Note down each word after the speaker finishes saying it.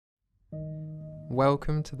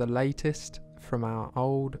Welcome to the latest from our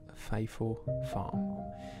old faithful farm.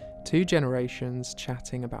 2 generations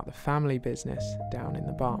chatting about the family business down in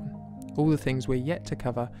the barn. All the things we're yet to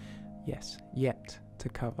cover, yes, yet to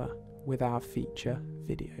cover with our feature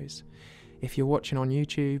videos. If you're watching on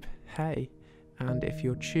YouTube, hey, and if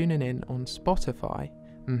you're tuning in on Spotify,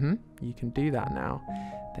 you can do that now,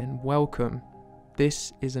 then welcome.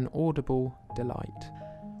 This is an audible delight.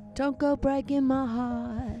 Don't go breaking my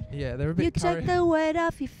heart. Yeah, they're a bit You take the weight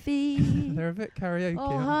off your feet. They're a bit karaoke.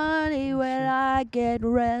 Oh, honey, when I get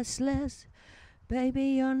restless, baby,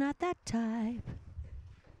 you're not that type.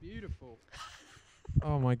 Beautiful.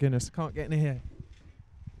 Oh my goodness, I can't get in here.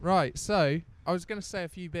 Right, so I was going to say a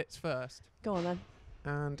few bits first. Go on then.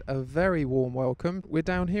 And a very warm welcome. We're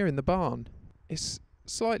down here in the barn. It's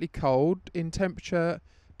slightly cold in temperature,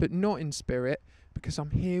 but not in spirit, because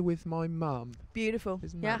I'm here with my mum. Beautiful.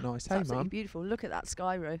 Isn't yeah, that nice? it's Hey, absolutely Mum. beautiful. Look at that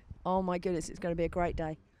sky, Roo. Oh my goodness, it's going to be a great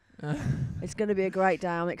day. It's going to be a great day.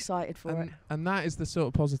 I'm excited for it. And that is the sort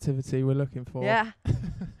of positivity we're looking for. Yeah.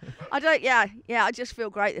 I just feel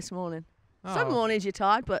great this morning. Some Oh, mornings you're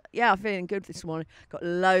tired, but yeah, I'm feeling good this morning. Got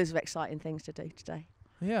loads of exciting things to do today.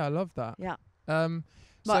 yeah, I love that. Yeah.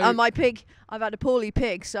 So My pig, I've had a poorly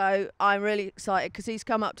pig, so I'm really excited because he's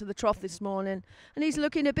come up to the trough this morning and he's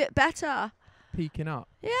looking a bit better. peeking up.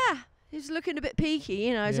 Yeah, he's looking a bit peaky,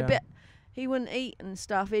 you know, he's a Yeah. bit, he wouldn't eat and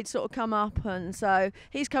stuff. He'd sort of come up, and so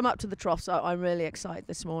he's come up to the trough, so I'm really excited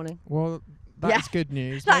this morning. Well, that's good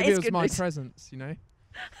news. That Maybe is it was good my news. presence, you know.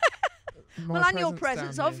 Well, and your presence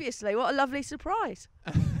presence, down here. obviously. What a lovely surprise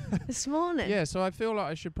this morning. Yeah, so I feel like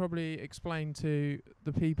I should probably explain to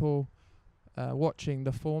the people watching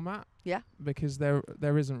the format. Yeah. Because there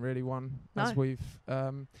isn't really one, as No. we've.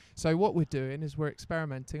 So what we're doing is we're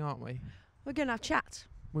experimenting, aren't we? We're going to have chat.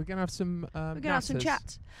 We're going to have some. We're going to have some natters.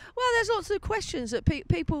 chat. Well, there's lots of questions that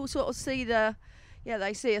people sort of see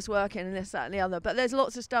they see us working and this, that and the other. But there's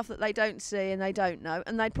lots of stuff that they don't see and they don't know,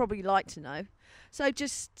 and they'd probably like to know. So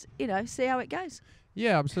just, see how it goes.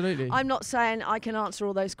 Yeah, absolutely. I'm not saying I can answer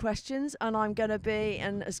all those questions, and I'm going to be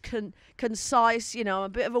as concise, I'm a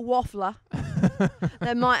bit of a waffler.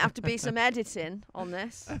 There might have to be some editing on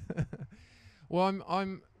this. Well,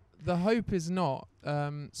 the hope is not.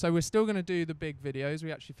 So we're still going to do the big videos.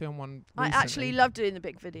 We actually filmed one I recently. actually love doing the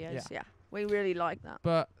big videos. Yeah. Yeah. We really like that.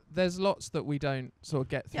 But there's lots that we don't sort of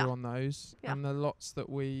get through Yeah. on those, Yeah. and there are lots that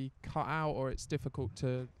we cut out, or it's difficult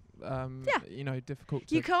to, difficult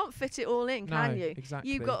to. You can't fit it all in, can you?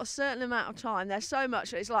 Exactly. You've got a certain amount of time. There's so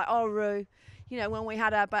much. It's like, oh, Roo, when we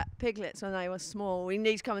had our piglets when they were small, we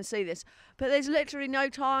need to come and see this. But there's literally no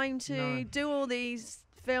time to No. do all these,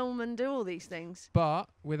 film and do all these things. But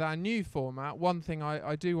with our new format, one thing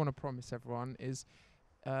I do want to promise everyone is,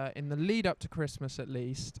 in the lead up to Christmas at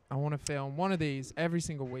least, I want to film one of these every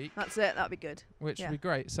single week, That's it. That'd be good. which Yeah. would be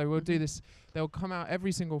great. So we'll do this. They'll come out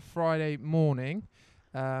every single Friday morning,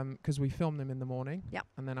 because we film them in the morning. Yep.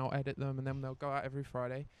 And then I'll edit them, and then they'll go out every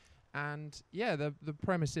Friday. And yeah, the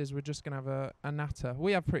premise is we're just gonna have a natter.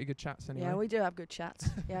 We have pretty good chats anyway. Yeah, we do have good chats.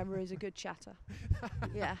 Yeah, Roo's a good chatter.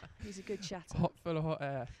 Yeah, he's a good chatter. Full of hot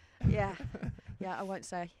air. Yeah. Yeah, I won't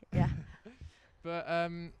say. Yeah. But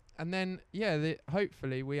and then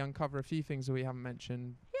hopefully we uncover a few things that we haven't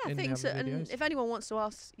mentioned. Yeah, in the things other that, and videos. if anyone wants to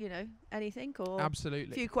ask, anything or a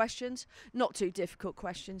Absolutely. few questions, not too difficult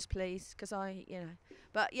questions, please, because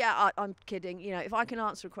But yeah, I'm kidding. If I can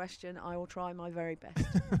answer a question, I will try my very best.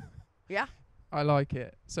 Yeah. I like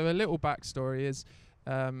it. So a little backstory is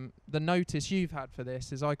the notice you've had for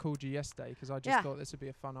this is I called you yesterday because I just thought this would be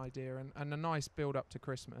a fun idea and a nice build up to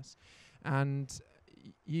Christmas. And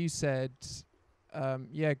you said,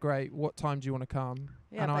 yeah, great. What time do you want to come?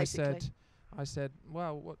 Yeah, and basically. I said,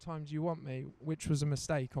 well, what time do you want me? Which was a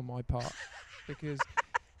mistake on my part because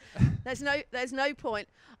There's no point.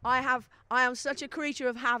 I am such a creature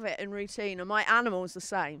of habit and routine, and my animal's the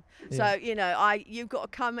same. Yeah. So you've got to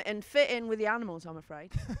come and fit in with the animals, I'm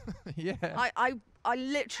afraid. yeah. I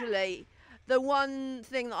literally, the one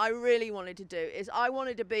thing that I really wanted to do is I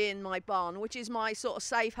wanted to be in my barn, which is my sort of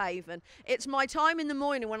safe haven. It's my time in the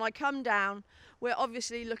morning when I come down. We're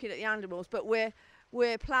obviously looking at the animals, but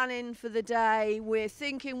we're planning for the day. We're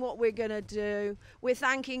thinking what we're going to do. We're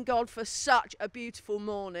thanking God for such a beautiful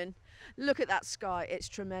morning. Look at that sky. It's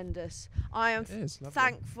tremendous. I am It is lovely.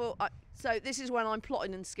 thankful. So this is when I'm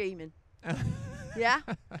plotting and scheming. Yeah?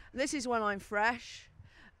 This is when I'm fresh.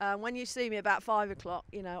 When you see me about 5 o'clock,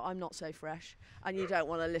 I'm not so fresh. And you don't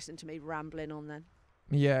want to listen to me rambling on then.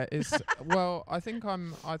 Yeah, it's well. I think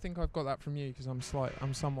I've got that from you because I'm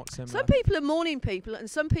somewhat similar. Some people are morning people, and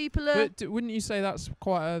some people are. But wouldn't you say that's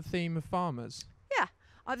quite a theme of farmers? Yeah,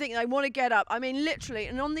 I think they want to get up. I mean, literally,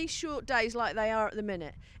 and on these short days like they are at the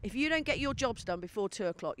minute, if you don't get your jobs done before 2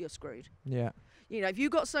 o'clock, you're screwed. Yeah. You know, if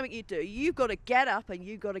you've got something you do, you've got to get up and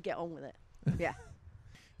you've got to get on with it. Yeah.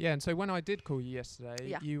 Yeah, and so when I did call you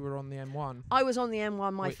yesterday, you were on the M1. I was on the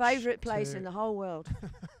M1, my favourite place in the whole world.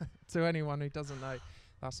 To anyone who doesn't know,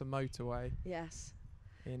 that's a motorway. Yes.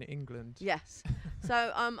 In England. Yes.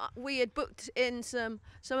 So we had booked in some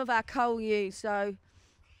of our coal use, so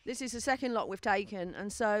this is the second lot we've taken,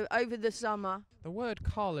 and so over the summer. The word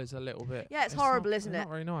cull is a little bit. Yeah, it's horrible, isn't it? Not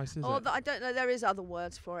very nice, is it? I don't know. There is other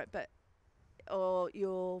words for it, but or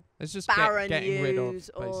your it's just barren getting rid of, ewes,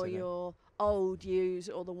 or your old ewes,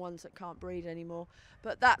 or the ones that can't breed anymore.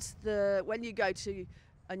 But that's when you go to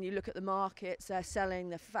and you look at the markets, they're selling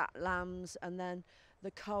the fat lambs, and then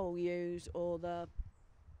the coal ewes, or the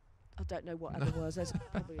I don't know what other words. There's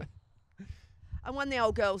probably. And when the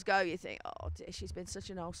old girls go, you think, oh dear, she's been such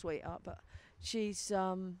an old sweetheart, but she's,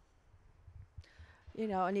 you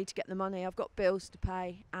know, I need to get the money. I've got bills to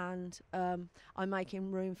pay, and I'm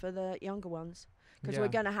making room for the younger ones, because we're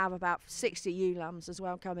going to have about 60 ewe lambs as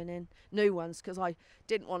well coming in, new ones, because I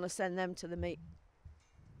didn't want to send them to the meat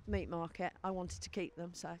market. I wanted to keep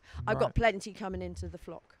them, so I've got plenty coming into the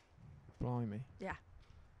flock. Blimey. Yeah.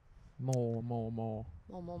 More.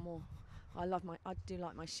 I do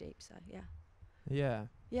like my sheep, so yeah. Yeah.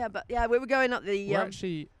 Yeah, but yeah, we were going up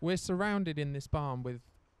the. We're surrounded in this barn with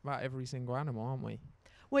about every single animal, aren't we?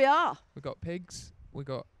 We are. We got pigs, we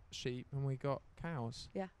got sheep, and we got cows.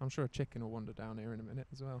 Yeah. I'm sure a chicken will wander down here in a minute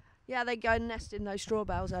as well. Yeah, they go and nest in those straw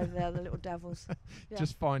bales over there, the little devils. Yeah.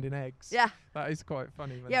 Just finding eggs. Yeah. That is quite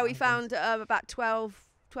funny. Yeah, we found about 12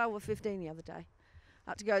 or 15 the other day.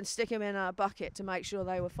 Had to go and stick them in a bucket to make sure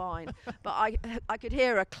they were fine. But I could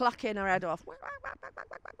hear her clucking her head off.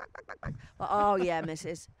 But, oh yeah,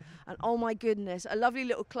 missus. And oh my goodness, a lovely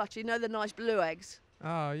little clutch. You know the nice blue eggs?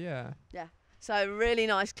 Oh yeah. Yeah. So a really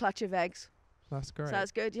nice clutch of eggs. That's great. So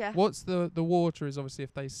that's good, yeah. What's the water is obviously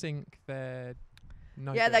if they sink, they're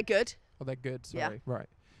no Yeah, good. they're good. Oh, they're good, sorry. Yeah. Right.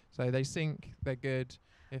 So they sink, they're good.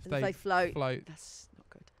 If they float, that's not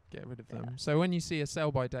good. Get rid of them. Yeah. So when you see a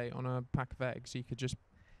sell-by date on a pack of eggs, you could just...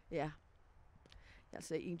 Yeah.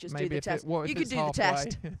 That's it. You can just maybe do the test. You could do the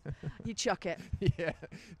test. You chuck it. Yeah.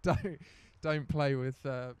 Don't play with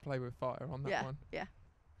fire on that one. Yeah.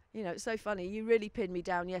 You know, it's so funny. You really pinned me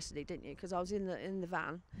down yesterday, didn't you? Because I was in the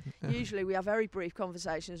van. Usually we have very brief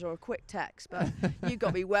conversations or a quick text, but you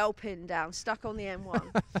got me well pinned down, stuck on the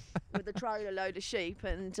M1 with a trailer load of sheep,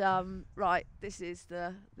 and right, this is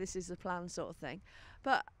the plan, sort of thing.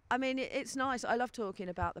 But I mean, it's nice. I love talking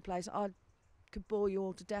about the place. I could bore you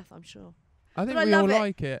all to death, I'm sure. I think we all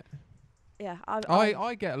like it. Yeah,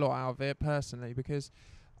 I get a lot out of it personally, because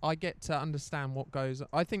I get to understand what goes.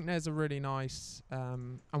 I think there's a really nice,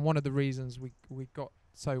 and one of the reasons we got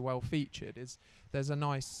so well featured is there's a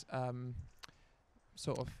nice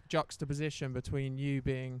sort of juxtaposition between you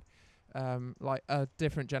being like a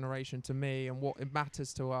different generation to me and what it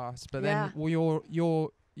matters to us, but then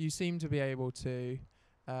you seem to be able to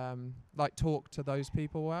like talk to those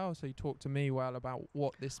people well. So you talk to me well about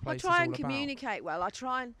what this place is all about. I try and communicate well. I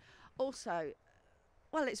try and also.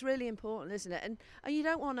 Well, it's really important, isn't it? And you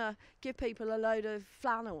don't want to give people a load of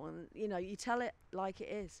flannel, and you know, you tell it like it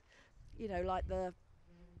is. You know, like the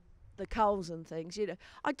coals and things. You know,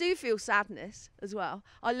 I do feel sadness as well.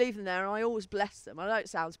 I leave them there, and I always bless them. I know it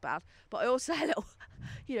sounds bad, but I always say a little,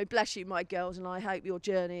 you know, bless you, my girls, and I hope your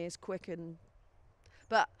journey is quick and.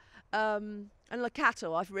 But and the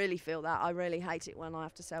cattle, I really feel that. I really hate it when I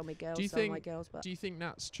have to sell my girls. Do you think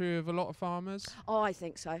that's true of a lot of farmers? Oh, I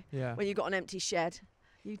think so. Yeah. When you've got an empty shed.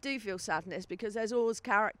 You do feel sadness because there's always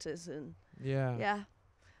characters and yeah.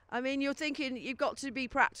 I mean, you're thinking you've got to be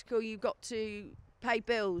practical, you've got to pay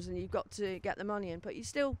bills, and you've got to get the money in, but you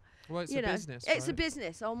still. Well, it's a business. It's a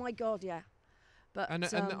business. Oh my God, yeah. But and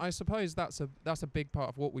I suppose that's a big part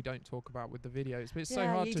of what we don't talk about with the videos, but it's so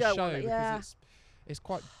yeah, hard to show because it's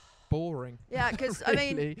quite boring. Yeah, because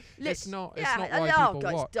really. I mean, it's not why people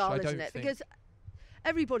watch. It's dull, I don't isn't it? think. Because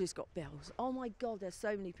everybody's got bills. Oh my God, there's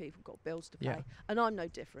so many people got bills to pay, and I'm no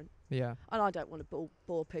different. Yeah. And I don't want to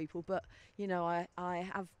bore people, but you know, I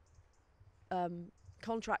have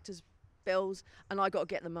contractors' bills, and I got to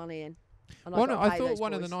get the money in. And I thought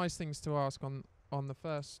one of the nice things to ask on the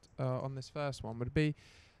first on this first one would be,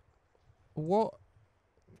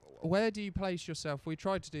 where do you place yourself? We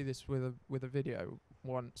tried to do this with a video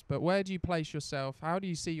once, but where do you place yourself? How do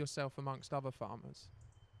you see yourself amongst other farmers?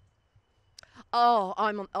 Oh,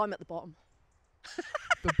 I'm at the bottom.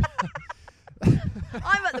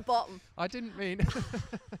 I'm at the bottom. I didn't mean.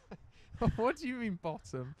 What do you mean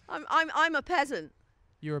bottom? I'm a peasant.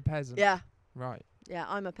 You're a peasant. Yeah. Right. Yeah,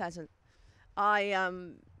 I'm a peasant. I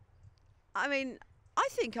I mean, I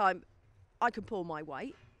think I can pull my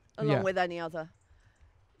weight along Yeah. with any other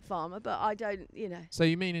farmer, but I don't, you know. So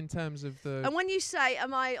you mean in terms of the... And when you say,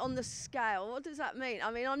 am I on the scale, what does that mean?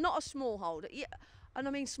 I mean, I'm not a smallholder. Yeah, and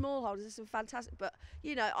I mean, smallholders, this is fantastic, but,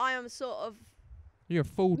 you know, I am sort of You're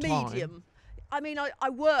full-time. medium. I mean, I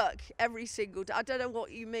work every single day. I don't know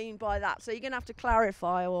what you mean by that. So you're going to have to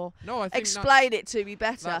clarify or No, I think explain it to me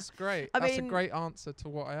better. that's great. I That's a mean- great answer to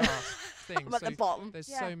what I asked. I'm at the bottom. There's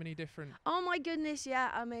Yeah. so many different... Oh, my goodness,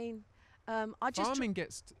 yeah. I mean, I just... Farming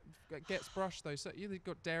gets brushed though. So you've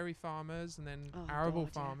got dairy farmers and then Oh, arable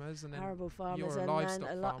God, yeah. farmers and then arable farmers you're a and livestock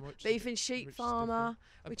then a lot farmer, which beef is, and sheep which is farmer, different.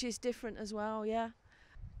 which is different as well. Yeah,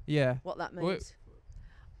 Yeah. what that Well, means.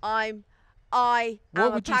 I am a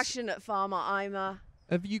would you s- passionate farmer. I'm a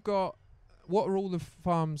Have you got... What are all the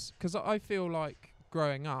farms... Because I feel like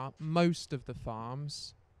growing up, most of the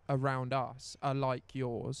farms around us are like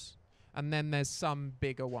yours. And then there's some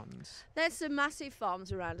bigger ones. There's some massive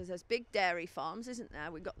farms around us. There's big dairy farms, isn't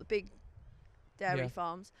there? We've got the big dairy Yeah.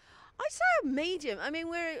 farms. I'd say a medium. I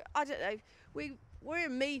mean, I don't know. We're a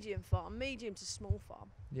medium farm, medium to small farm.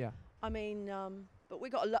 Yeah. I mean, but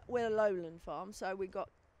we're a lowland farm, so we've got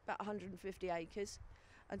about 150 acres,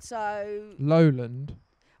 and so Lowland.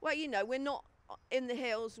 well, you know, we're not in the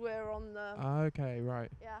hills. We're on the Okay,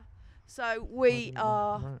 right. yeah. So I we didn't know.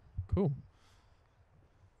 are Right. Cool.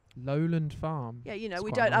 Lowland farm. yeah. You know, It's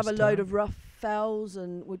we quite a don't have a nice load term. of rough fells,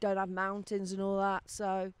 and we don't have mountains and all that.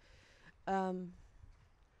 So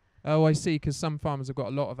Oh, I see. Because some farmers have got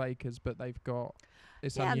a lot of acres, but they've got...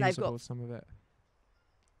 It's Yeah, and they've got- unusable, some of it.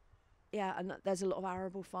 yeah, and there's a lot of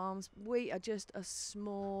arable farms. We are just a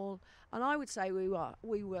small, and I would say we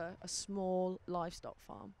were a small livestock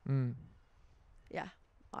farm. Mm. Yeah,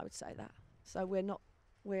 I would say that. So we're not.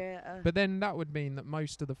 We're But then that would mean that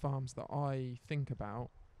most of the farms that I think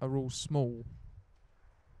about are all small.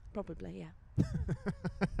 probably yeah.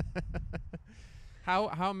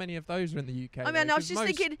 How many of those are in the UK? I mean, though? I was 'Cause just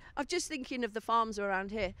most- thinking. I'm just thinking of the farms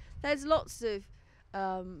around here. There's lots of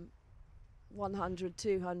 100,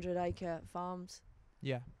 200 acre farms.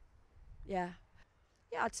 Yeah. Yeah,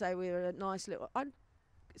 yeah. I'd say we're a nice little.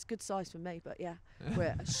 It's good size for me, but yeah,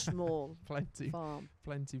 we're a small Plenty farm.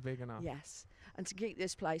 big enough. Yes, and to keep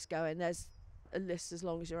this place going, there's a list as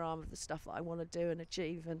long as your arm of the stuff that I want to do and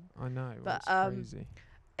achieve, and I know. But, It's crazy.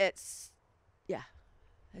 it's yeah,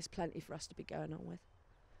 there's plenty for us to be going on with.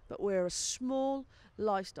 But we're a small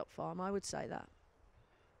livestock farm, I would say that.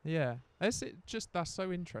 Yeah. That's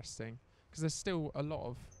so interesting because there's still a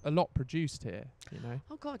lot produced here. You know.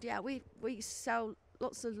 Oh God, yeah, we sell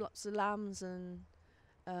lots of lambs and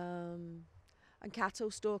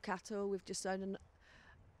cattle, store cattle. We've just sold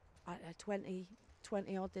I don't know,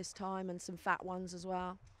 20 odd this time, and some fat ones as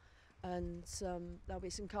well. And there'll be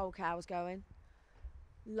some coal cows going.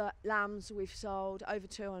 Lambs we've sold over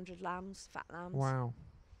 200 lambs, fat lambs. Wow.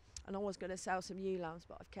 And I was going to sell some ewe lambs,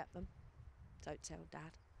 but I've kept them. Don't tell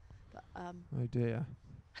Dad. But Oh dear.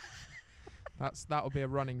 That'll be a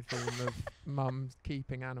running theme of mum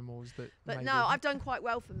keeping animals that. but maybe- no, I've done quite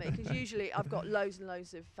well for me, because usually I've got loads and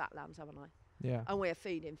loads of fat lambs, haven't I? Yeah. And we're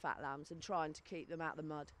feeding fat lambs and trying to keep them out of the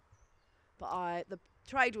mud. But the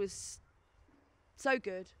trade was so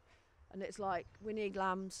good, and it's like, we need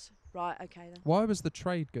lambs, right? Okay then. Why was the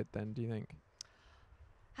trade good then? Do you think?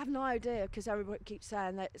 Have no idea, because everybody keeps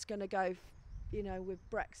saying that it's going to go, with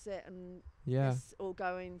Brexit and Yeah. this all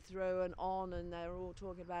going through and on, and they're all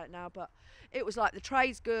talking about it now. But it was like, the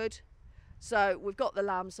trade's good, so we've got the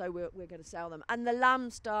lambs, so we're going to sell them. And the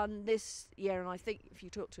lamb's done this year, and I think if you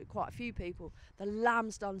talk to quite a few people, the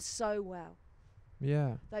lamb's done so well.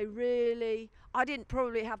 Yeah. They really, I didn't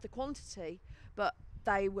probably have the quantity, but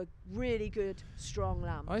they were really good, strong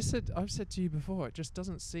lambs. I've said to you before, it just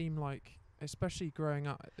doesn't seem like, especially growing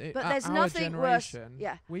up, But at there's our nothing worse- generation,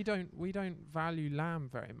 yeah. we don't value lamb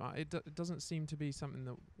very much. It doesn't seem to be something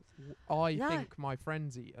that I No. think my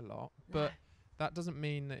friends eat a lot, but that doesn't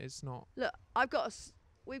mean that it's not. Look,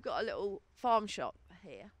 we've got a little farm shop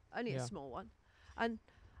here, only Yeah. a small one, and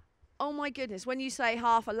oh my goodness, when you say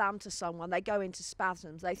half a lamb to someone, they go into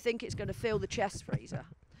spasms. They think it's going to fill the chest freezer.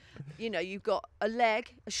 You've got a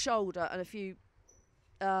leg, a shoulder, and a few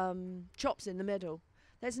chops in the middle.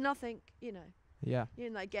 There's nothing, Yeah.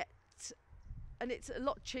 they get, and it's a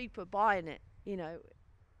lot cheaper buying it, if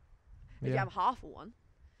you Yeah. have half of one.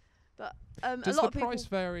 But a Does lot the of people, price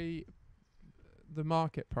vary? The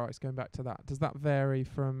market price, going back to that, does that vary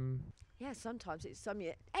from? yeah, sometimes it's some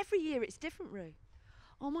year. Every year it's different, Roo.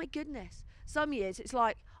 Oh my goodness. Some years it's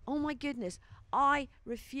like, oh my goodness, I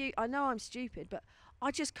refuse. I know I'm stupid, but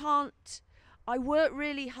I just can't. I work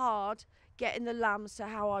really hard getting the lambs to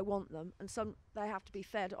how I want them, and some they have to be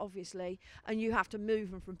fed, obviously, and you have to move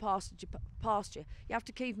them from pasture to pasture. You have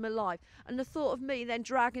to keep them alive. And the thought of me then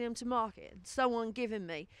dragging them to market and someone giving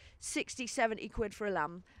me 60, 70 quid for a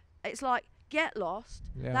lamb, it's like, get lost.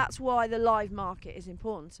 Yeah. That's why the live market is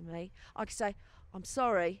important to me. I can say, I'm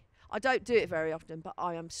sorry. I don't do it very often, but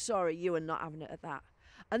I am sorry you are not having it at that.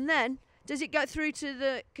 And then, does it go through to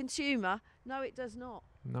the consumer? No, it does not.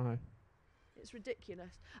 No. It's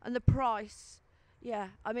ridiculous. And the price, yeah.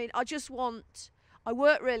 I mean, I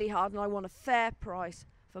work really hard and I want a fair price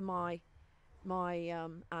for my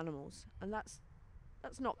animals. And that's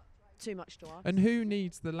not too much to ask. And who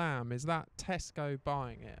needs the lamb? Is that Tesco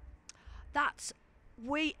buying it?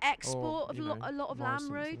 We export Or, a lot of lamb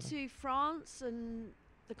Morrison's roe or to France and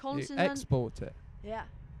the You continent. export it? Yeah.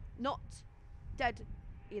 Not dead,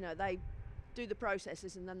 they do the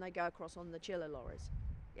processes and then they go across on the chiller lorries.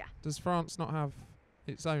 Does France not have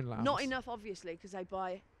its own lambs? Not enough, obviously, because they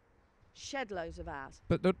buy shed loads of ours.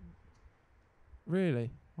 But really?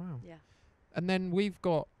 Wow. Yeah. And then we've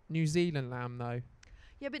got New Zealand lamb, though.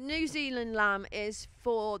 Yeah, but New Zealand lamb is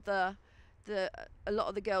for a lot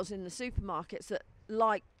of the girls in the supermarkets that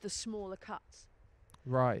like the smaller cuts.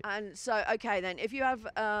 Right. And so, okay, then, if you have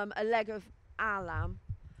a leg of our lamb,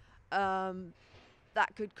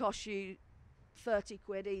 that could cost you 30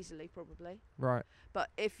 quid easily, probably. Right. But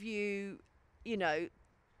if they've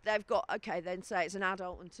got, okay, then say it's an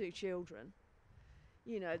adult and 2 children,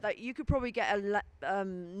 that you could probably get a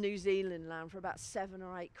New Zealand lamb for about 7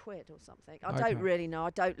 or 8 quid or something. I don't really know.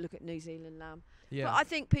 I don't look at New Zealand lamb. Yeah. But I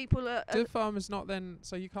think people are... Do farmers not then...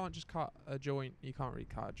 So you can't just cut a joint... You can't really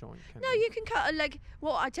cut a joint, can No, you? you can cut a leg.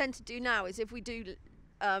 What I tend to do now is if we do,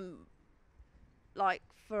 like,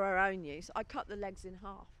 for our own use, I cut the legs in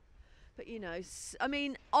half. But, I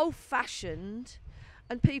mean, old-fashioned...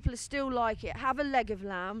 And people still like it. Have a leg of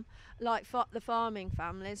lamb, like the farming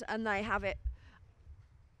families, and they have it,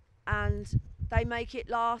 and they make it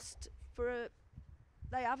last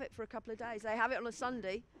they have it for a couple of days. They have it on a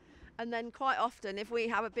Sunday, and then quite often, if we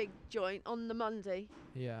have a big joint on the Monday,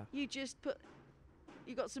 Yeah. you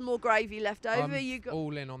got some more gravy left over. I'm You got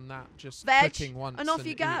all in on that. Just veg, cooking once and off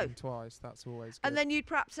you go. eating twice. That's always good. and then you'd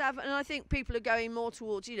perhaps have, and I think people are going more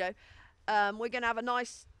towards, we're going to have a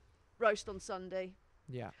nice roast on Sunday.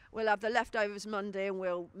 Yeah. We'll have the leftovers Monday and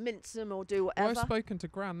we'll mince them or do whatever. Well, I've spoken to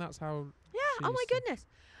Gran. That's how... Yeah, she oh my used to- goodness.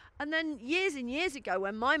 And then years and years ago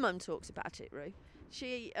when my mum talks about it, Roo,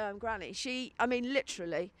 she, Granny, I mean,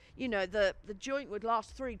 literally, the joint would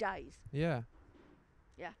last 3 days. Yeah.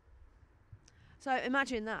 So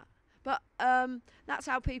imagine that. But that's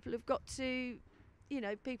how people have got to,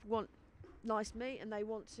 people want nice meat and they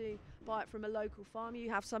want to buy it from a local farm. You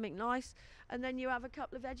have something nice and then you have a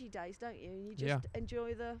couple of veggie days, don't you? And you just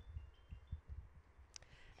enjoy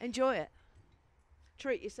it.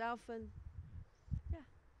 Treat yourself and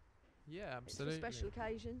Yeah, it's for absolutely. special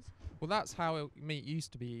occasions, Well, that's how meat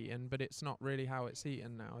used to be eaten, but it's not really how it's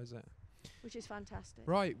eaten now, is it? which is fantastic.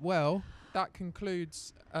 Right. Well, that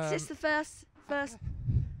concludes... Is this the first?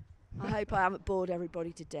 I hope I haven't bored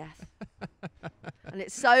everybody to death. And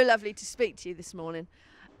it's so lovely to speak to you this morning.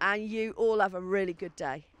 And you all have a really good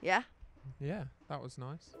day. Yeah? Yeah, that was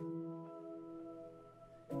nice.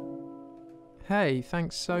 Hey,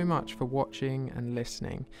 thanks so much for watching and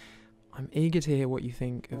listening. I'm eager to hear what you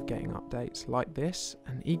think of getting updates like this,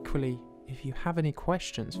 and equally, if you have any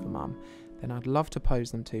questions for Mum, then I'd love to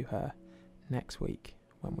pose them to her next week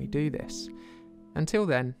when we do this. Until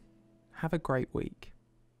then, have a great week.